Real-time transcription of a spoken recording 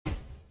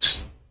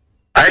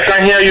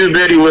can hear you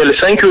very well.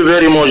 Thank you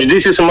very much.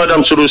 This is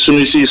Madam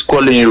Sunusi is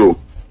calling you.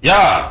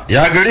 Yeah,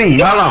 garing,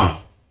 malam.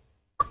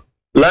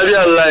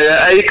 Lavia,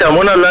 aika,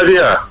 mona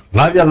lavia.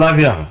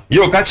 Lavia.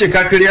 Yo, kache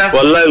kakriya?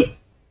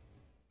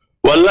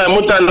 Wallahi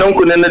mutanen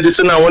ku ne na ji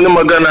suna wani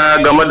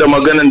magana game da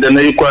maganan da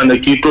nayi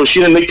kwanaki to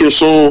shine nake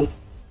so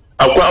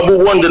akwai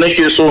abubuwan da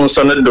nake so in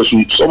sanar da su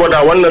saboda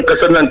wannan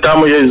kasar nan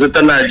tamu yanzu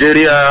ta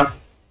Najeriya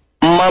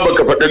amma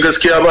baka faɗa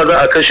gaskiya ba za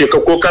a kashe ka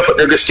ko ka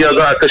faɗa gaskiya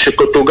za a kashe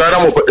ka to gara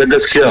mu faɗa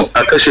gaskiya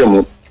a kashe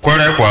mu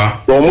kwarai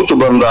kwa ba mutu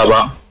banza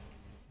ba.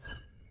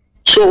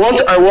 So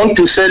what I want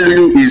to tell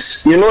you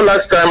is, you know,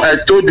 last time I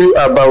told you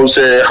about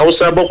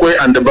Hausa Bokwe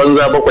and the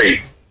Banza Bokwe.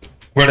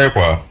 Kwarai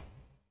kwa.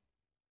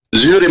 Do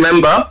you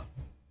remember?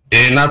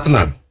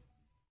 Nothing.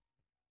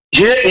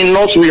 Here in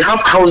North, we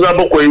have Hausa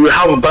Bokwe, we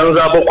have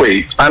Banza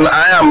Bokwe, and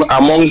I am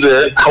among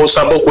the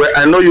Hausa Bokwe.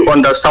 I know you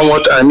understand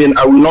what I mean.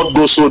 I will not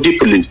go so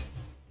deeply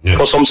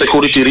for some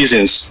security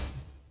reasons.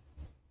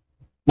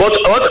 But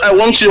what I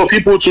want your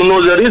people to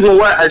know, the reason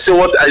why I say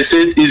what I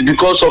said is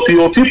because of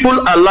your people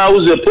allow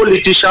the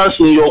politicians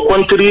in your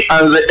country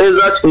and the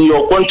others in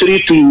your country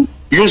to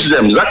use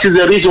them. That is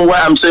the reason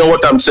why I'm saying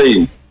what I'm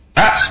saying.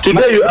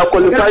 Today you are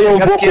qualifying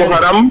Boko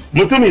Haram.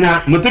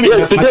 Mutumina,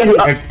 today you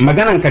are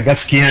maganan ka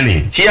gaskiya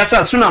ne. Shi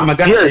yasa suna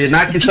magana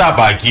na kisa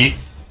baki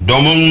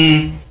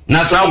domin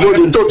na sabo.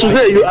 So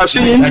today you are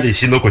saying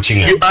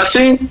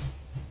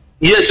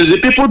yes, the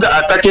people that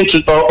are attacking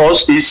to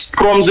us is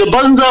from the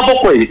Banza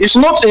Bokwe. It's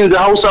not in the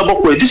Hausa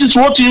Bokwe. This is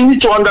what you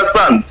need to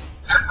understand.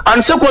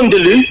 And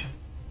secondly,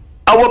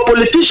 our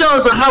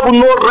politicians have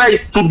no right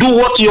to do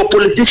what your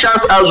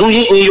politicians are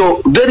doing in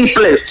your very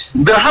place.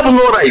 They have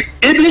no right.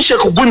 Even Sheikh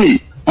Guni,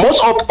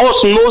 most of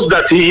us knows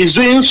that he is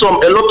doing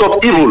a lot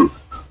of evil.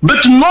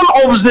 But none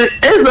of the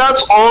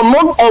others or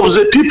none of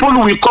the people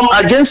will come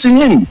against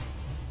him.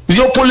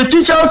 Your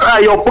politicians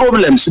are your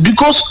problems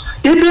because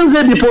even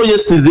the before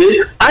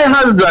yesterday, I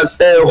heard that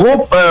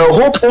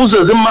Hope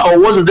Uzazima or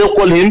what they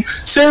call him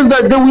says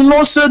that they will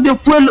not say the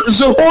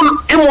whole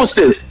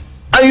emotions.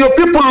 And your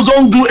people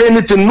don't do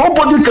anything.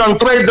 Nobody can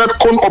try that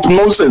kind of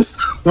nonsense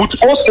with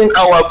us in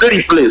our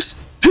very place.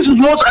 This is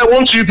what I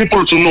want you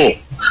people to know.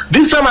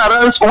 This time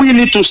around, we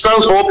need to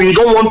stand up. You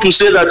don't want to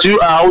say that you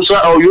are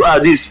Hausa or you are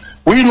this.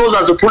 We know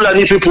that the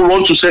Fulani people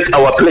want to take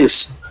our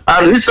place.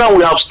 And this time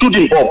we have stood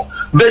him up.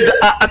 But they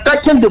are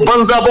attacking the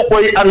Banza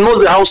Bokwe and not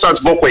the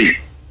Hausas Bokwe.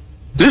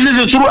 This is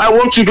the truth I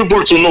want you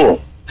people to know.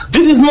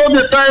 This is not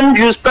the time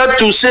you start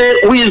to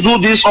say we do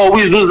this or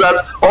we do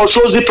that or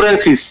show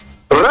differences.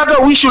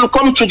 Rather, we should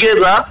come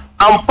together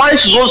and fight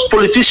those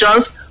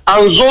politicians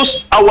and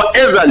those our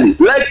elderly.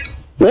 Like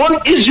one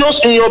is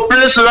just in your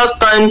place last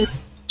time,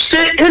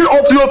 say ill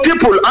of your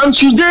people, and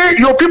today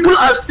your people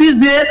are still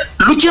there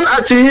looking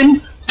at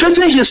him,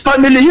 treating his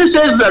family. He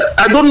says that,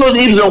 I don't know if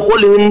they call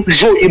him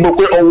Joe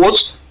Ibokwe or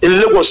what, in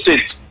Lagos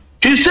State.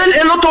 He said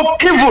a lot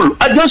of evil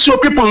against your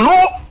people.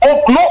 No,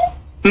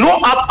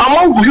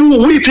 among you,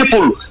 we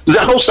people, the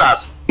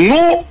Hausas.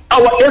 No,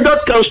 our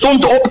elders can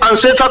stand up and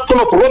say that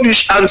kind of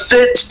rubbish and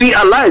stay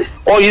alive,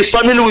 or his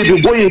family will be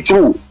going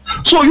through.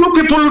 So you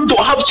people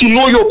don't have to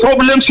know your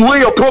problems, where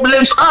your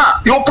problems are.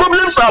 Your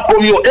problems are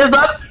from your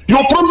elders,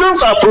 your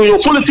problems are from your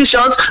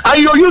politicians,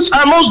 and your youth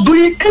are not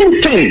doing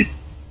anything.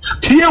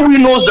 Here we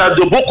know that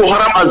the Boko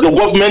Haram as the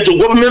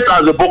government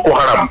as the Boko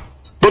Haram.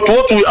 But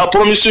what we are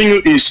promising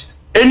you is,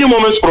 any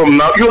moments from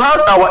now, you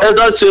heard our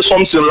elders say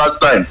something last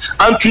time,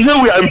 and today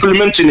we are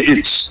implementing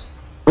it.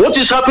 What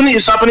is happening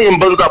in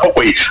Banza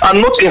Bokwe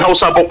and not in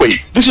Hausa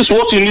Bokwe. This is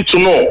what you need to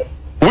know.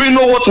 We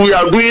know what we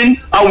are doing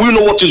and we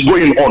know what is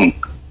going on.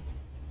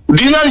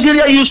 The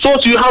Nigeria you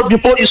thought you had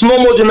before is no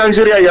more the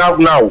Nigeria you have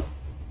now.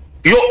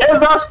 Your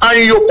elders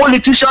and your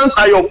politicians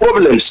are your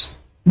problems.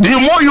 The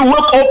more you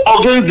wake up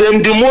against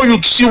them, the more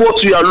you see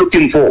what you are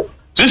looking for.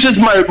 This is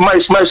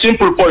my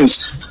simple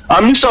points.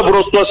 And Mr.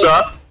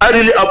 Brostosa, I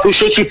really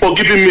appreciate you for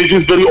giving me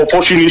this very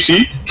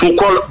opportunity to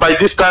call by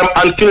this time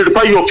and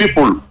clarify your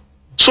people.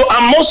 So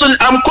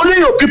I'm calling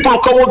your people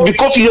coward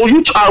because your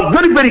youth are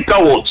very, very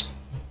cowards.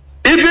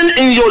 Even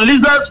in your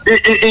lizards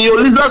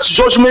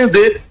judgment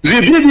day,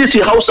 the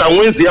BBC House and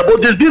Wednesday, but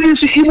the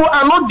BBC Igbo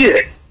are not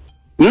there.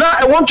 Now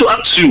I want to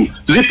ask you,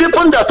 the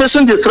people that are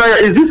facing the trial,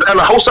 is this an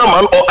Hausa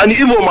man or an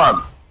Igbo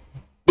man?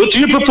 But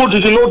you people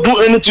did not do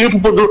anything. You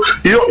people do,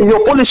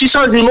 your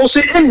politicians did not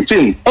say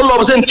anything.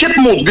 All of them kept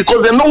mute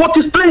because they know what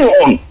is playing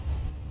on.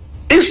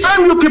 It's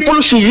time you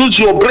people should use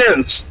your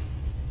brains.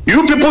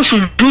 You people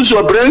should use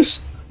your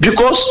brains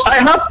because I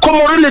have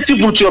common relative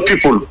with your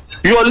people.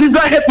 Your leader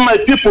helped my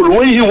people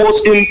when he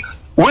was in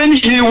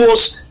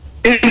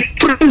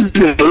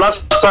prison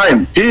last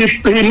time. He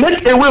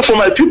made a way for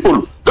my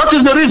people. That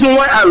is the reason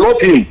why I love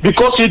him,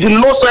 because he did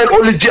not sign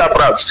only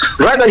Biafrans.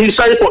 Rather, he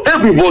signed for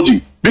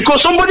everybody.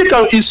 Because somebody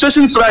is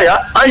facing trial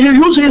and he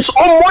uses his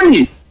own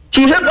money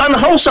to help an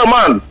Hausa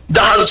man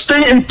that has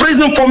stayed in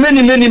prison for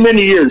many, many,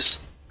 many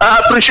years.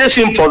 I appreciate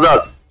him for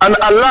that. And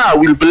Allah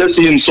will bless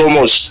him so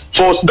much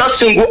for that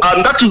single,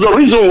 and that is the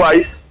reason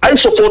why I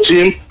support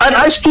him, and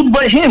I stood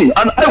by him,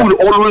 and I will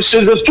always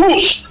say the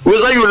truth.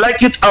 Whether you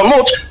like it or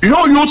not,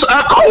 your youth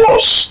are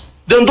cowards.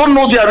 They don't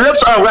know their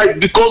left and right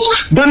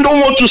because they don't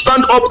want to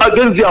stand up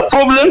against their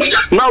problems.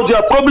 Now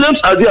their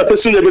problems are their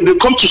facing when they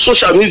come to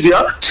social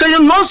media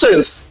saying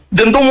nonsense.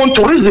 They don't want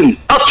to reason.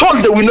 At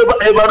all, they will never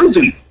ever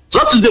reason.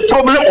 That is the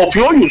problem of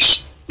your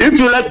youth. If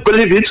you like,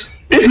 believe it.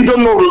 If you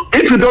don't know,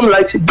 if you don't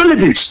like,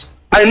 believe it.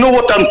 I know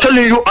what I'm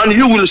telling you, and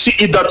you will see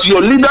it that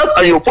your leaders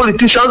and your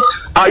politicians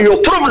are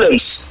your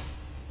problems.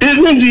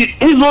 Even the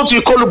what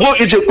you call Go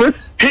Ejekwe,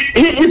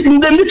 he is in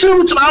the meeting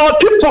with our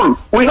people.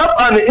 We have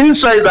an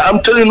insider.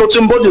 I'm telling you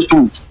nothing but the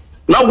truth.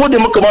 Now go to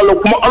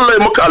Makamalo, Allah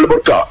Maka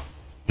Alberta.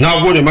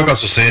 Now go to Maka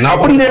say. Now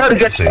go to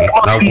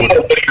Now go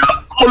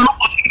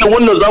to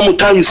one of them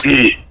times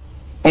here.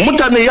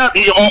 Mutane ya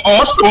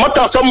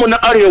matasan mu na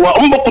arewa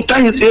in ba ku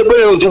tahi tsaye ba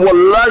yanzu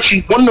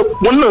wallahi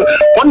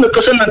wannan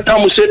kasan nan ta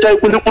mu sai ta yi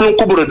kulun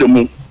kubura da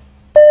mu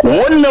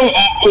wannan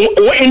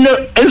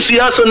wa'annan ɗan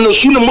siyasan nan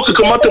su ne muka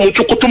kamata mu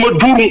ci kutuma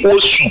durin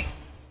wasu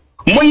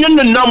manyan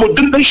nan namu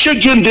duk dan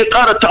shegen da ya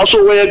ƙara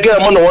tasowa ya gaya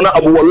mana wani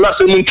abu wallahi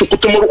sai mun ci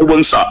kutumar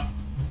ubansa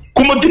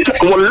kuma duka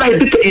wallahi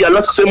duka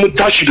iyalansa sai mun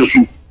tashi da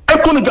su ai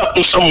kun ga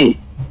kun san mu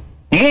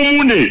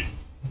ne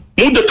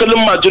mu da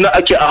kallon majina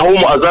ake a hawo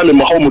mu a zane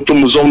mu hawo mutum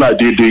mu zauna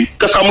daidai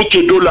kasa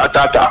muke dole a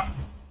taka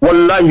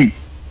wallahi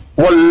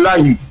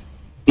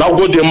na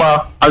gode ma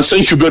and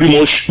thank you very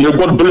much, may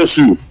God bless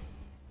you.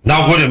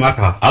 Na gode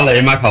maka, Allah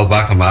ya maka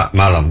albarka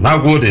malam. Na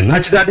gode, na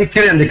ci daɗin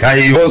kiran da ka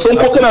yi. Ban san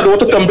ko kana da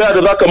wata tambaya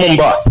da zaka mun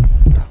ba.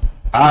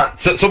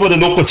 Saboda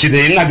lokaci da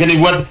ina gani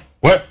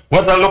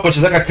wannan lokaci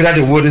zaka kira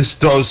da wurin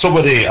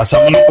saboda a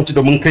samu lokaci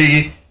da mun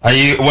kai a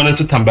yi wani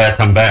su tambaya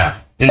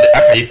inda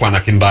aka yi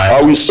kwanakin baya.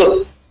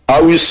 I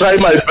will try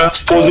my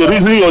best for the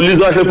reason your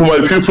leader helped my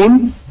people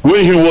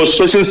when he was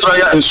facing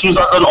trial in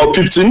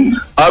 2015.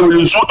 I will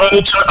do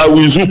anything I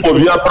will do for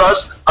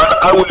Biafrans, and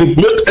I will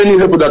make any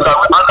help that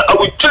I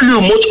will tell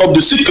you much of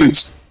the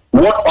secrets.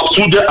 What of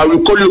today I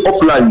will call you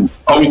offline.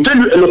 I will tell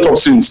you a lot of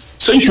things.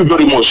 Thank you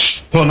very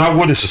much. So now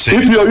what is to say?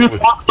 If your youth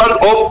want to stand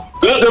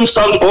up, let them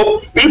stand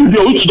up. If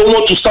your youth don't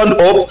want to stand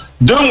up,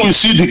 then we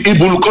see the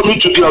evil coming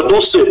to their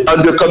doorstep,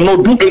 and they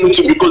cannot do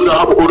anything because they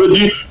have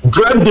already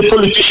bribed the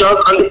politicians,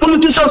 and the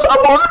politicians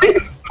have already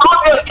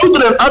brought their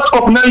children out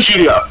of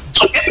Nigeria.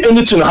 So if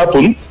anything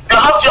happens, they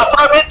have their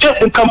private jet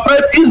and can fly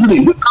easily.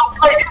 We can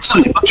fly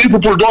easily, but you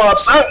people don't have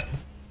sense.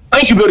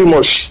 Thank you very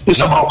much,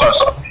 Mr.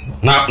 Professor.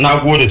 Now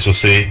what is to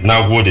say?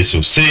 Now what is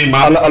to say,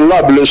 man?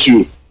 Allah bless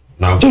you.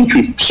 Now thank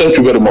you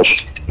very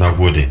much. Now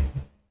good.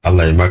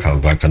 Allah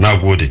imakal baka. Now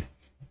good.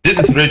 This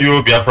is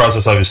Radio Biafra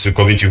service to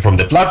coming to you from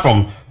the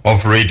platform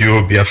of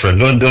Radio Biafra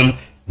London.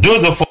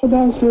 Those of Holy,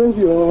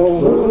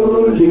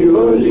 holy,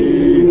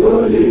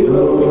 holy, holy,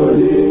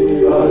 holy,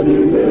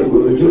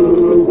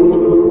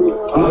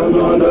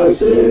 another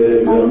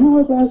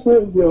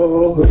Savior,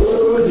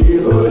 holy,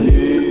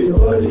 holy,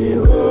 holy,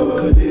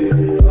 holy.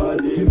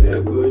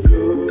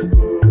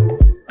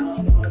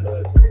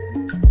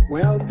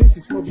 Well, this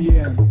is for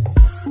BN.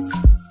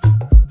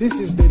 This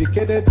is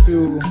dedicated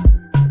to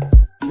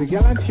the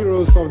gallant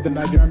heroes of the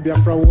Nigerian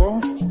Biafra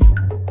War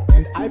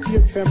and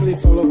IPOB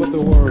families all over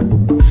the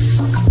world.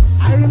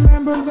 I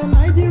remember the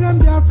Nigerian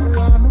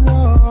Biafran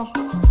War,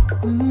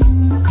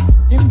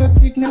 in the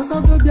thickness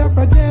of the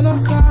Biafra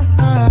genocide.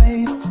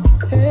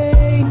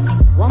 Hey,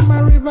 one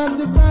man revived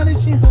the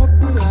vanishing hope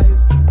to life.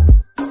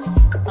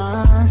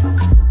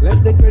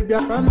 Let the great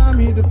Biafran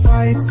army to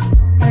fight,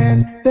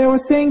 and they were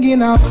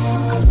singing out.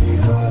 Holy,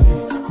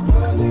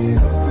 holy, holy,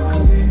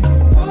 holy,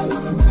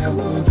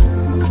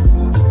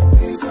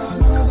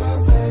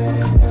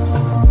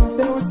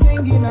 they were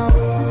singing out.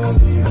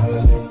 Holy,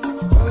 holy,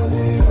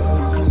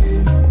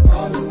 holy,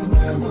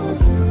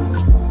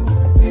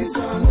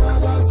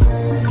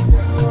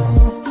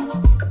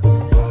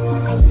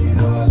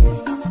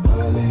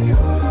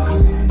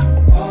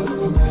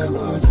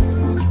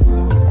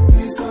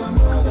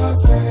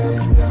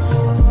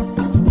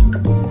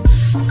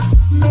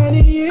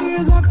 many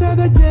years after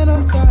the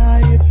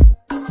genocide,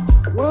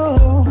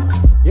 whoa,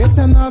 yet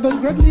another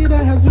great leader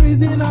has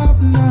risen up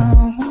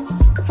now.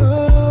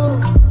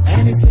 Oh,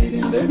 and he's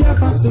leading the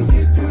Biafrans to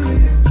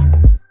victory.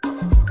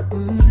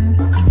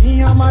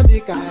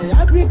 Yamadika,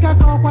 Yabika,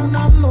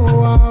 Kopanam, no,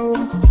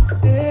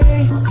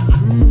 hey,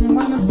 when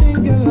I'm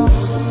singing along.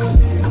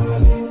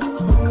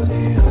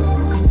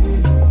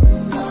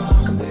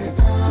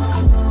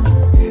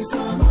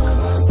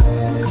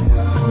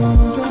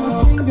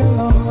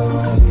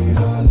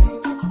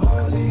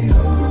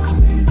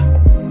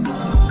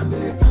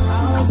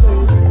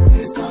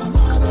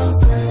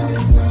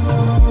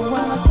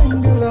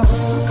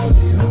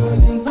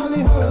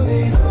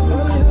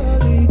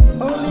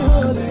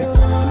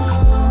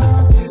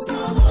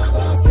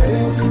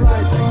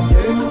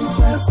 Right,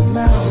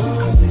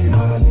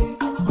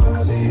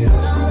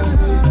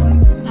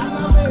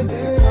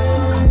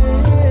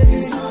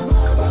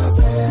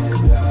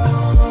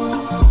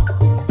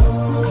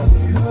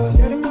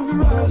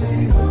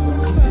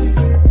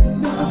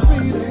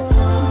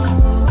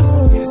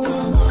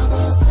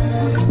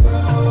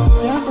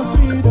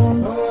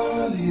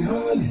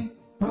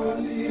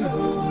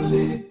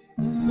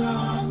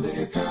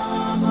 Nnamdi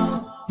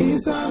Kanu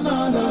is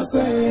another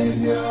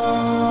savior.